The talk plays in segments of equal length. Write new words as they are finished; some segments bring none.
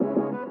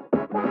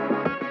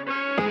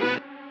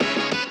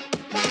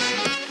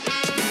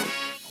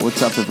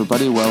What's up,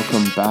 everybody?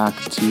 Welcome back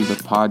to the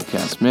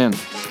podcast. Man,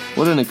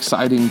 what an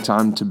exciting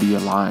time to be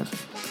alive.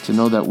 To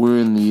know that we're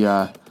in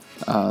the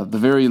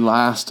very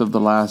last of the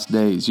last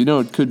days. You know,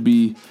 it could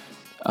be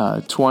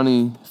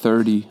 20,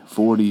 30,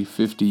 40,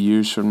 50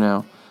 years from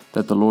now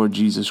that the Lord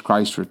Jesus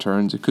Christ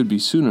returns. It could be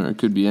sooner. It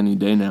could be any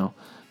day now.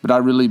 But I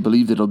really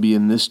believe that it'll be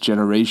in this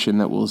generation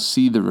that we'll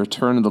see the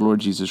return of the Lord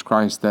Jesus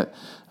Christ, that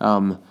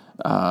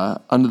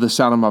under the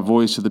sound of my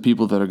voice are the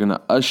people that are going to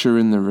usher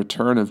in the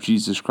return of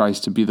Jesus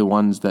Christ to be the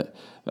ones that,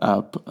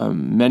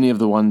 many of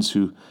the ones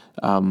who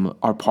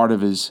are part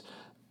of his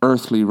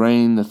earthly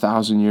reign, the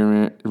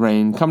 1,000-year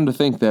reign. Come to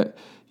think that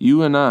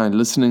you and I,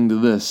 listening to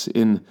this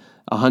in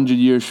 100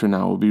 years from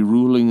now, will be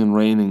ruling and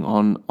reigning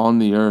on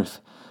the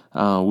earth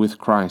with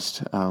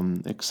Christ.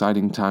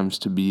 Exciting times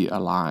to be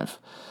alive.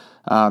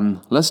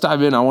 Let's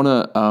dive in. I want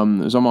to,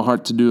 it was on my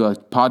heart to do a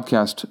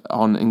podcast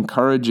on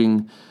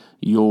encouraging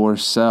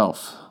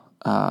yourself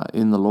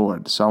in the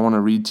Lord. So I want to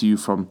read to you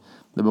from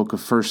the book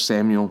of 1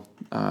 Samuel,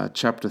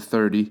 chapter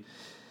 30.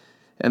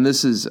 And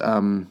this is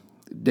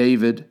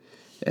David,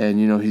 and,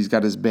 you know, he's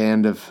got his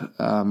band of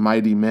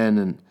mighty men,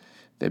 and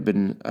they've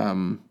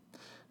been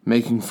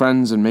making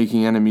friends and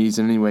making enemies.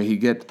 And anyway,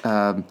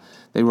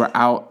 they were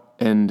out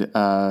and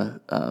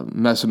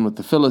messing with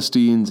the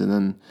Philistines, and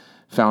then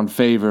found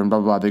favor, and blah,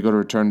 blah, blah. They go to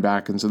return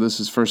back. And so this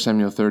is 1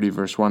 Samuel 30,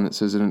 verse 1. It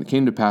says, "And it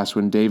came to pass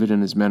when David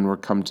and his men were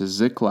come to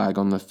Ziklag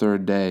on the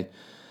third day,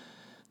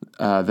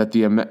 that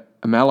the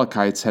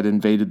Amalekites had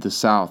invaded the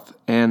south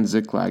and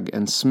Ziklag,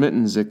 and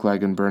smitten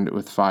Ziklag and burned it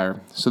with fire."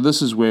 So this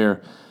is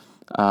where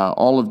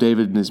all of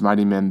David and his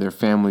mighty men, their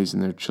families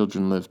and their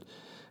children lived.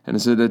 And it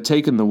said, "They had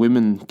taken the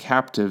women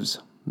captives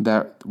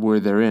that were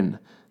therein.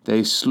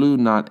 They slew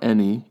not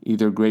any,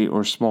 either great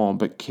or small,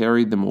 but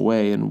carried them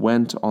away and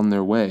went on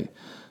their way.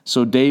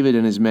 So David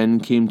and his men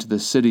came to the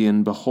city,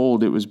 and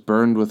behold, it was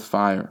burned with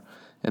fire,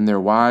 and their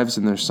wives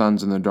and their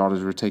sons and their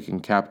daughters were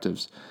taken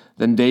captives.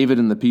 Then David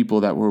and the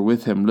people that were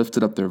with him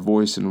lifted up their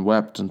voice and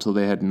wept until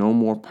they had no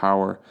more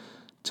power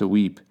to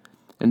weep.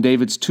 And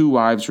David's two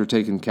wives were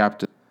taken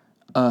captive,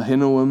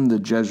 Ahinoam the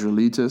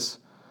Jezreelitess,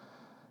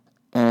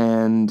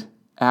 and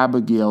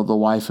Abigail the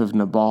wife of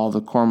Nabal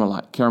the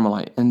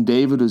Carmelite. And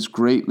David was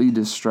greatly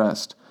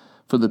distressed,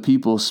 for the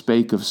people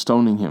spake of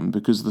stoning him,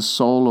 because the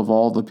soul of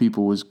all the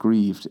people was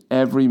grieved,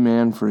 every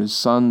man for his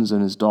sons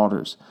and his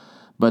daughters.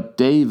 But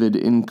David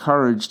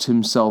encouraged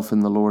himself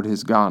in the Lord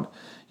his God."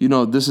 You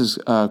know, this is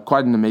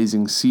quite an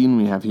amazing scene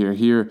we have here.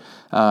 Here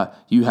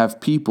you have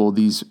people,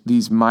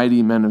 these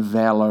mighty men of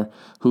valor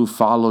who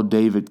follow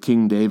David,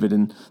 King David,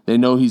 and they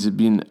know he's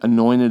been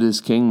anointed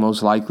as king.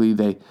 Most likely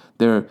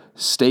they're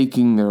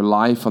staking their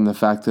life on the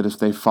fact that if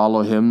they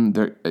follow him,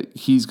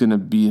 he's going to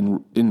be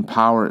in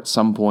power at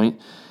some point.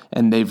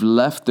 And they've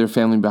left their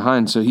family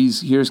behind. So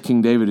here's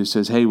King David who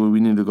says, "Hey, well, we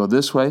need to go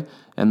this way."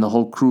 And the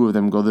whole crew of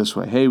them go this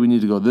way. "Hey, we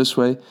need to go this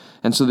way."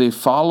 And so they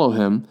follow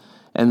him,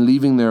 and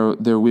leaving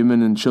their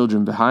women and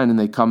children behind, and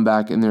they come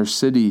back, and their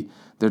city,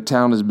 their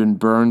town has been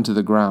burned to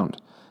the ground.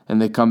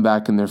 And they come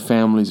back, and their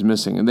family's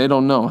missing. And they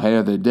don't know, hey,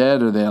 are they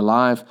dead? Are they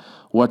alive?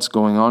 What's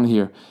going on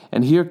here?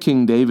 And here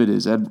King David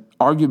is at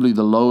arguably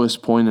the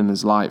lowest point in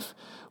his life,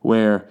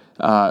 where,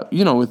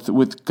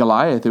 with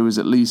Goliath, it was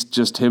at least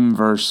just him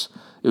versus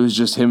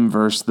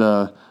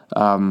the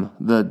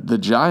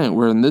giant,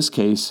 where in this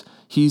case,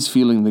 he's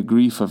feeling the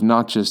grief of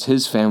not just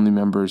his family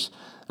members,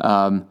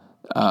 that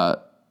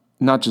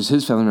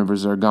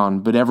are gone,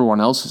 but everyone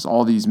else's,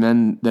 all these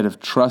men that have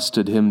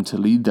trusted him to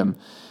lead them.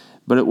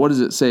 But what does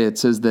it say? It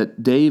says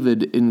that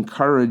David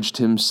encouraged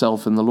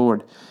himself in the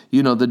Lord.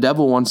 You know, the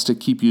devil wants to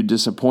keep you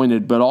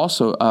disappointed, but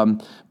also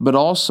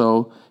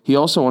he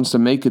also wants to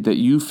make it that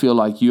you feel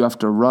like you have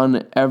to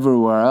run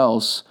everywhere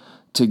else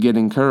to get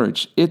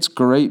encouraged. It's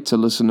great to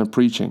listen to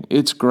preaching.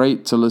 It's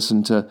great to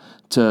listen to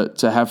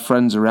have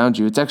friends around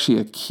you. It's actually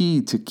a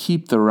key to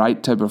keep the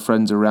right type of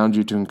friends around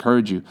you to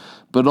encourage you.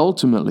 But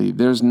ultimately,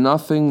 there's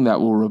nothing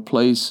that will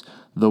replace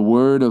the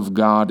word of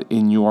God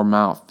in your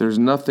mouth. There's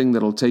nothing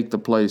that'll take the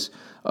place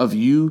of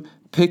you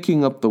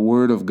picking up the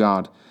word of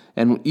God.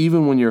 And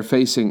even when you're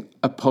facing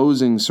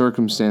opposing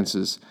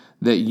circumstances,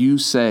 that you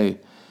say,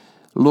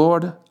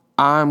 "Lord,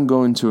 I'm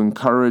going to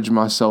encourage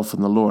myself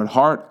in the Lord."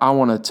 Heart, I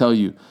want to tell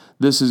you,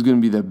 this is going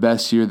to be the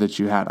best year that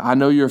you had. I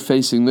know you're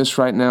facing this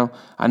right now.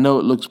 I know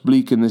it looks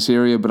bleak in this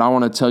area, but I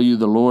want to tell you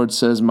the Lord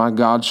says, "My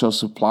God shall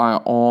supply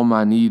all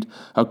my need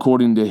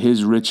according to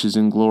his riches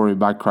and glory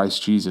by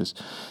Christ Jesus."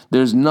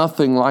 There's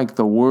nothing like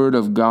the word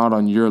of God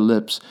on your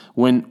lips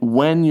when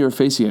you're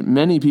facing it.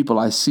 Many people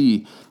I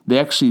see, they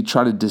actually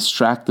try to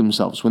distract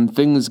themselves. When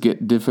things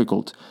get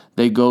difficult,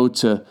 they go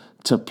to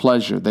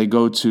pleasure. They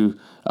go to,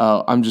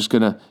 I'm just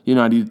going to,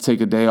 I need to take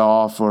a day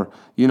off, or,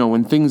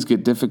 when things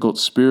get difficult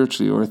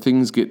spiritually, or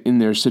things get in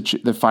their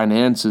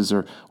finances,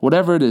 or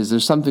whatever it is,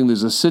 there's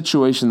a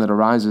situation that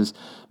arises.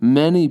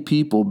 Many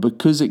people,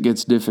 because it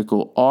gets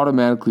difficult,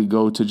 automatically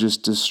go to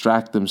just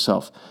distract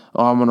themselves.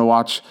 Oh, I'm going to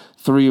watch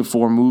 3 or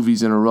 4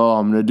 movies in a row.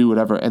 I'm going to do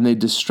whatever. And they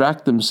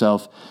distract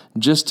themselves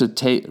just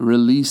to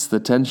release the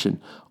tension.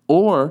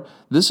 Or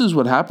this is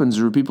what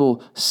happens where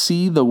people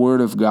see the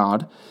Word of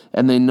God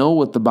and they know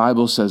what the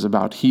Bible says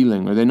about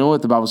healing, or they know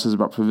what the Bible says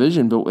about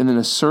provision, but when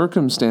a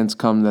circumstance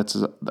comes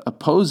that's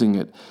opposing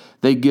it,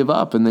 they give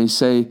up and they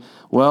say,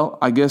 well,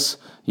 I guess,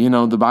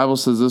 the Bible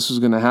says this was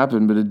going to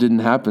happen, but it didn't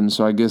happen,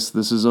 so I guess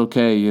this is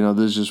okay.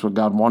 This is just what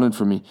God wanted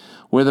for me.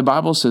 Where the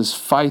Bible says,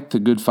 fight the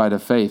good fight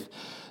of faith.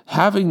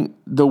 Having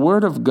the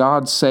Word of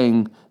God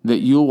saying that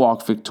you'll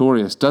walk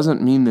victorious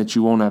doesn't mean that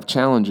you won't have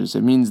challenges.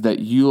 It means that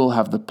you'll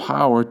have the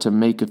power to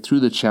make it through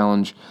the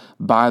challenge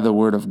by the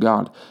Word of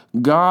God.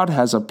 God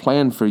has a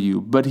plan for you,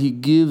 but He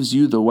gives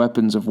you the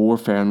weapons of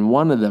warfare, and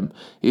one of them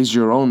is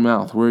your own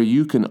mouth, where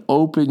you can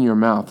open your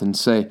mouth and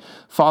say,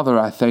 Father,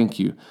 I thank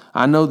you.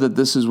 I know that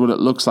this is what it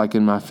looks like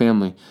in my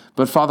family,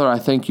 but Father, I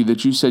thank you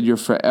that you said you're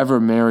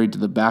forever married to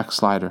the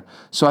backslider.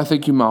 So I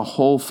thank you my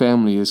whole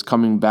family is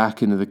coming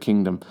back into the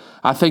kingdom.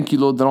 I thank you,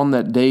 Lord, that on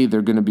that day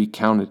they're going to be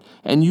counted.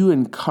 And you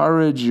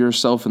encourage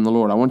yourself in the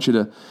Lord. I want you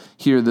to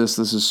hear this.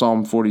 This is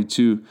Psalm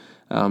 42.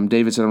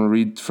 David said, I'm going to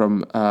read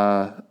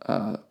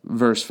from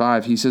verse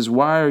 5. He says,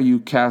 why are you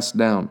cast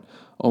down,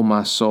 O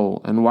my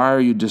soul, and why are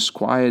you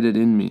disquieted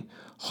in me?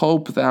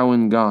 Hope thou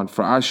in God,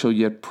 for I shall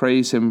yet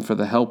praise him for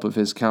the help of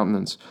his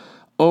countenance.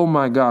 O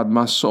my God,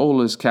 my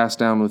soul is cast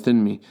down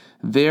within me.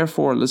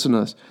 Therefore, listen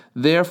to this,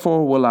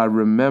 therefore will I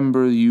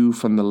remember you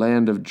from the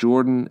land of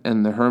Jordan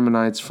and the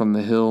Hermonites from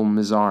the hill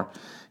Mizar.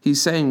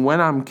 He's saying,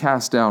 when I'm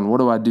cast down,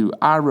 what do?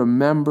 I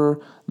remember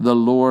the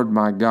Lord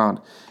my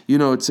God.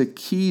 It's a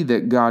key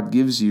that God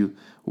gives you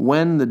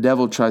when the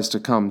devil tries to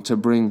come to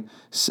bring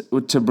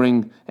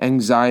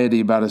anxiety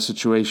about a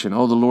situation.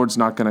 Oh, the Lord's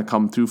not going to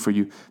come through for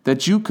you.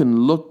 That you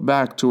can look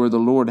back to where the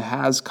Lord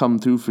has come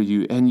through for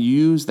you and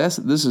use, this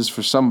is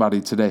for somebody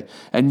today,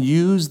 and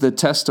use the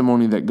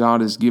testimony that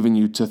God has given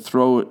you to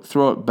throw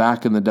it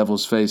back in the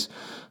devil's face.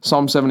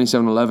 Psalm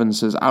 77:11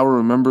 says, I will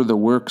remember the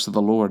works of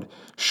the Lord.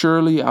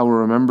 Surely I will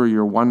remember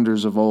your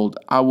wonders of old.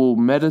 I will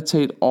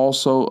meditate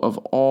also of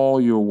all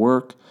your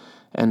work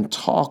and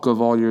talk of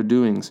all your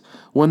doings.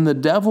 When the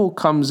devil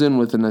comes in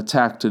with an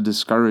attack to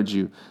discourage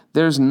you,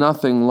 there's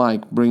nothing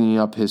like bringing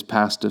up his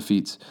past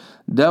defeats.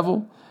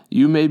 Devil,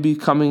 you may be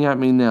coming at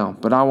me now,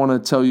 but I want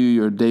to tell you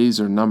your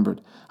days are numbered.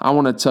 I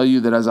want to tell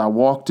you that as I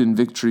walked in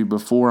victory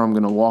before, I'm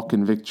going to walk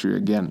in victory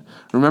again.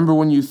 Remember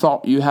when you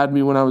thought you had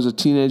me when I was a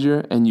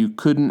teenager and you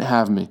couldn't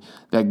have me,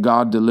 that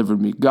God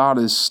delivered me. God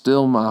is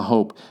still my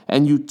hope.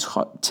 And you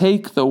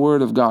take the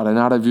Word of God, and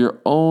out of your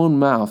own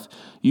mouth,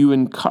 you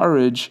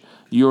encourage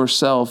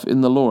yourself in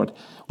the Lord.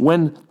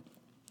 When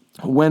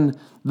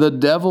the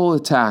devil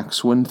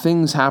attacks, when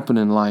things happen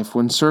in life,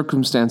 when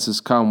circumstances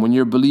come, when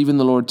you're believing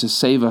the Lord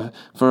to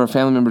for a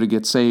family member to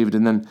get saved,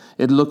 and then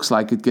it looks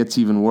like it gets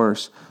even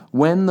worse.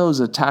 When those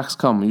attacks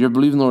come, you're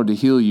believing the Lord to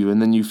heal you,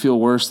 and then you feel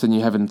worse than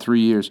you have in 3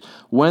 years.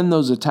 When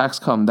those attacks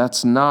come,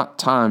 that's not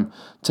time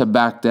to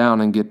back down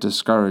and get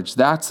discouraged.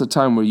 That's the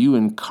time where you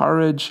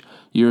encourage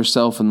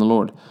yourself in the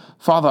Lord.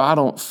 Father, I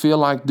don't feel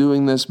like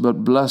doing this,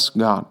 but bless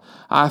God.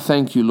 I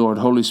thank you, Lord,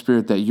 Holy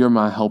Spirit, that you're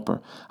my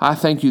helper. I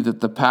thank you that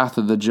the path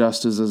of the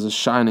just is as a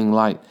shining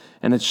light,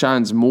 and it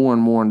shines more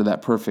and more into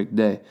that perfect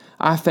day.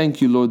 I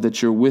thank you, Lord,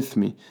 that you're with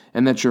me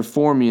and that you're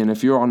for me, and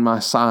if you're on my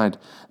side,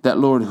 that,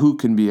 Lord, who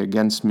can be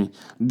against me?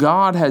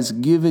 God has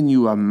given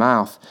you a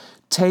mouth.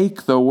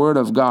 Take the Word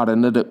of God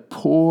and let it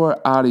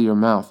pour out of your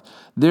mouth.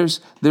 There's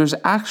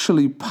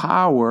actually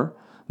power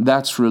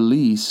that's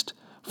released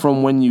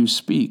from when you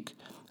speak.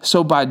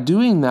 So by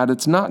doing that,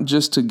 it's not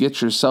just to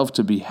get yourself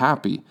to be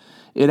happy.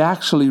 It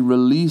actually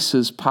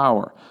releases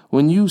power.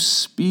 When you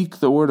speak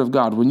the Word of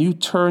God, when you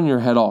turn your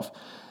head off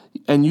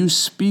and you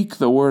speak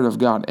the Word of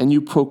God and you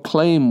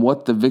proclaim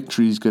what the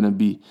victory is going to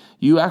be,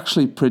 you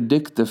actually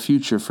predict the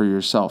future for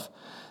yourself.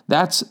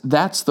 That's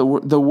the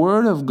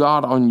Word of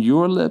God on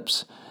your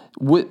lips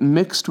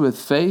mixed with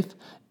faith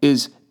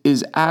is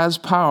as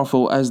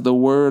powerful as the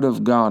Word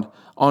of God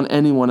on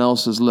anyone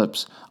else's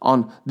lips,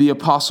 on the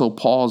Apostle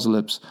Paul's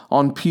lips,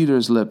 on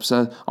Peter's lips,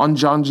 on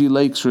John G.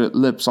 Lake's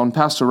lips, on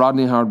Pastor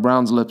Rodney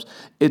Howard-Browne's lips.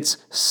 It's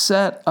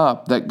set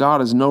up that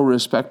God is no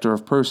respecter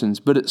of persons,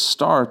 but it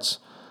starts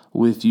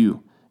with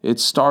you.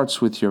 It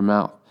starts with your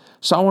mouth.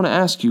 So I want to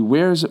ask you,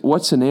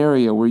 what's an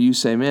area where you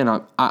say,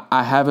 man,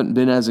 I haven't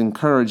been as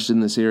encouraged in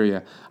this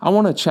area? I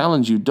want to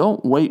challenge you.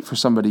 Don't wait for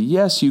somebody.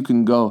 Yes, you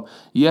can go.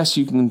 Yes,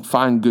 you can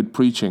find good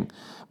preaching.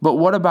 But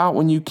what about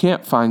when you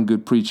can't find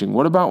good preaching?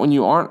 What about when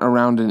you aren't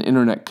around an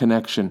internet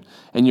connection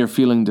and you're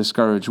feeling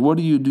discouraged? What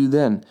do you do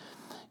then?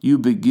 You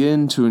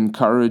begin to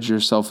encourage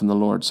yourself in the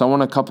Lord. So I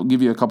want to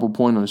give you a couple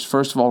pointers.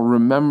 First of all,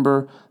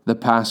 remember the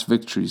past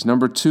victories.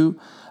 Number 2,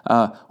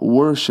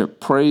 worship,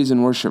 praise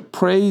and worship.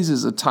 Praise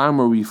is a time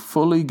where we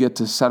fully get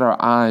to set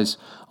our eyes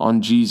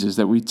on Jesus,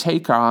 that we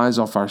take our eyes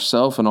off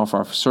ourselves and off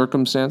our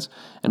circumstance,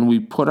 and we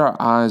put our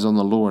eyes on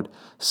the Lord.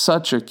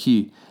 Such a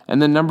key.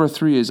 And then number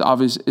 3 is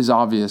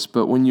obvious,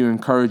 but when you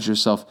encourage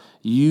yourself,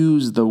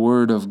 use the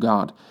Word of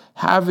God.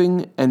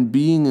 Having and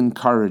being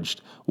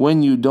encouraged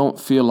when you don't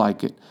feel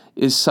like it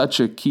is such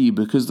a key,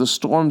 because the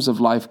storms of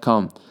life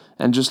come.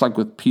 And just like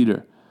with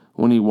Peter,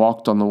 when he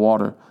walked on the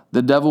water.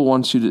 The devil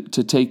wants you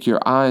to take your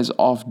eyes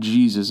off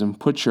Jesus and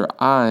put your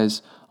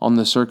eyes on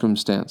the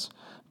circumstance.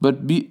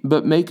 But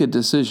make a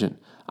decision.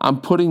 I'm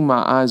putting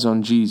my eyes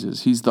on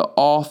Jesus. He's the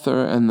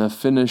author and the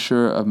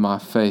finisher of my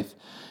faith.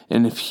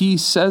 And if he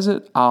says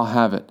it, I'll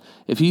have it.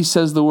 If he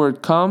says the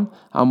word come,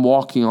 I'm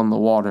walking on the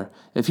water.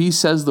 If he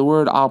says the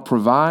word I'll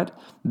provide,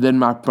 then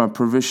my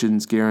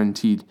provision's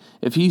guaranteed.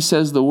 If he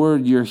says the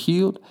word you're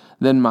healed,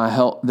 then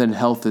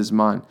health is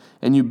mine.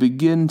 And you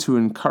begin to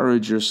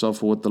encourage yourself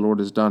for what the Lord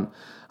has done.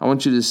 I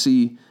want you to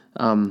see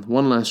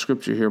one last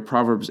scripture here,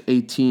 Proverbs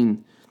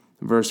 18,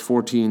 verse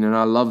 14. And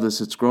I love this.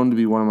 It's grown to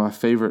be one of my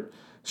favorite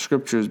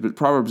scriptures. But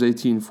Proverbs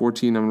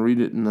 18:14, I'm going to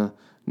read it in the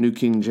New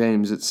King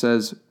James. It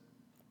says,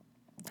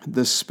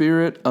 "The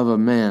spirit of a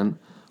man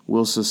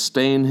will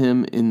sustain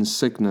him in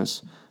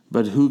sickness,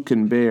 but who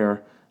can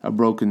bear a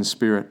broken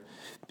spirit?"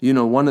 You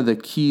know, one of the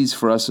keys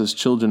for us as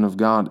children of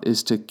God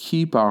is to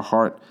keep our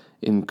heart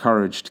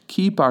encouraged,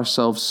 keep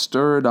ourselves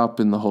stirred up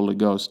in the Holy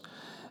Ghost.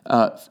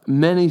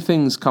 Many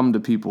things come to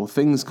people,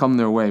 things come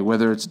their way,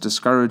 whether it's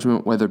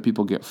discouragement, whether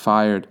people get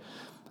fired,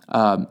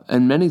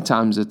 and many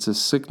times it's a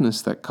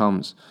sickness that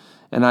comes.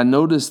 And I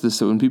notice this,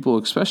 that when people,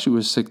 especially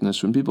with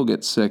sickness, when people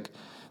get sick,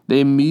 they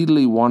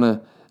immediately want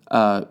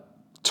to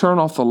turn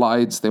off the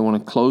lights, they want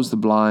to close the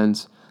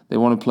blinds, they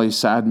want to play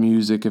sad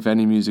music, if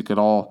any music at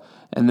all,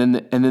 and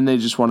then they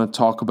just want to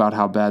talk about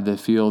how bad they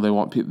feel. They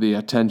want the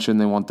attention,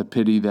 they want the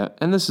pity,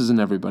 and this isn't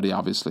everybody,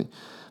 obviously,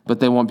 but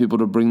they want people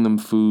to bring them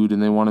food,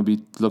 and they want to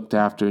be looked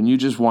after, and you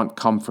just want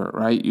comfort,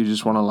 right? You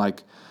just want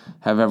to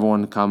have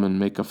everyone come and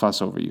make a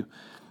fuss over you.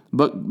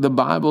 But the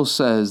Bible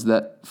says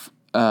that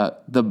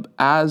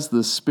as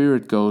the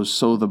spirit goes,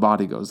 so the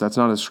body goes. That's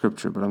not a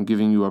scripture, but I'm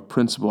giving you a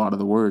principle out of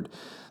the word.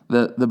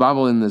 The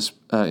Bible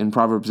in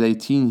Proverbs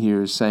 18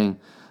 here is saying,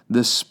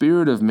 the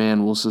spirit of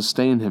man will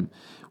sustain him.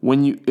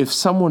 If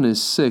someone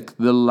is sick,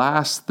 the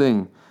last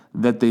thing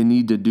that they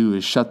need to do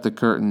is shut the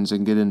curtains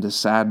and get into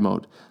sad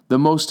mode. The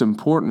most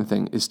important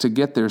thing is to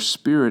get their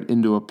spirit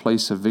into a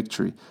place of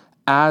victory.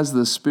 As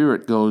the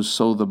spirit goes,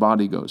 so the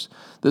body goes.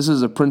 This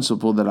is a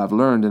principle that I've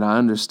learned, and I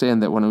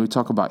understand that when we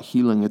talk about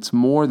healing, it's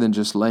more than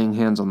just laying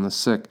hands on the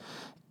sick.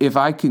 If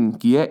I can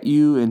get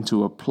you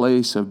into a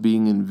place of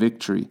being in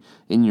victory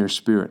in your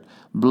spirit,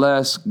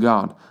 bless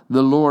God.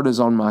 The Lord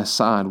is on my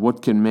side.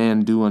 What can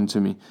man do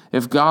unto me?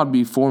 If God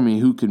be for me,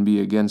 who can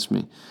be against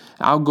me?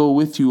 I'll go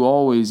with you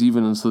always,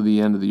 even until the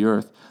end of the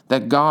earth.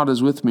 That God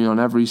is with me on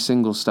every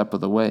single step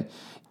of the way.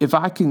 If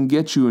I can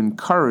get you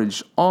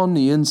encouraged on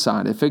the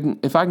inside,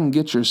 if I can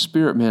get your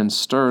spirit man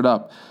stirred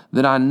up,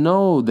 then I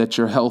know that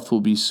your health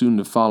will be soon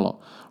to follow.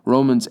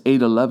 Romans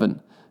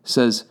 8:11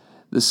 says,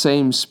 "The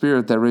same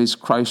spirit that raised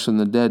Christ from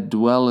the dead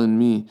dwells in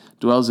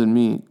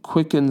me,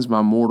 quickens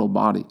my mortal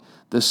body."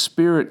 The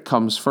spirit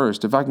comes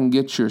first. If I can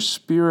get your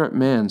spirit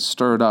man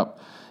stirred up,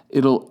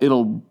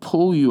 it'll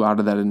pull you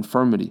out of that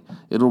infirmity.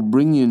 It'll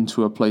bring you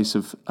into a place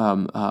of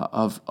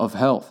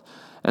health.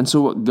 And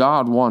so what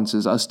God wants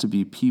is us to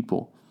be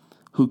people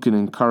who can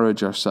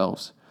encourage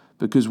ourselves.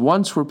 Because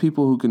once we're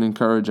people who can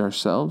encourage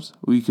ourselves,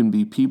 we can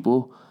be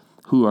people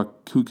who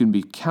can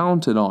be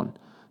counted on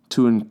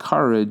to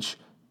encourage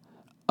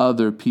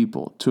other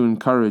people, to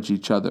encourage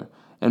each other.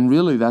 And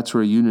really that's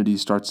where unity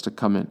starts to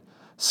come in.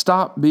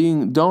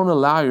 Don't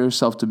allow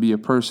yourself to be a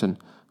person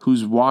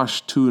who's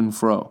washed to and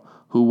fro,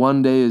 who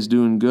one day is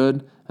doing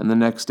good and the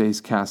next day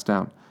is cast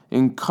down.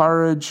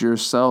 Encourage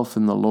yourself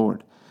in the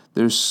Lord.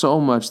 There's so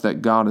much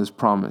that God has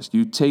promised.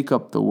 You take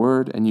up the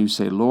word and you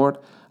say, Lord,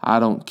 I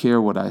don't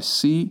care what I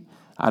see.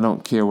 I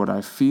don't care what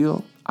I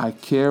feel. I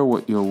care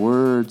what your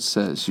word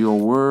says. Your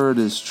word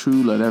is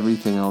true. Let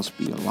everything else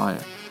be a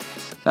liar.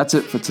 That's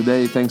it for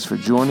today. Thanks for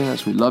joining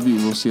us. We love you.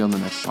 We'll see you on the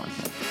next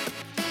podcast.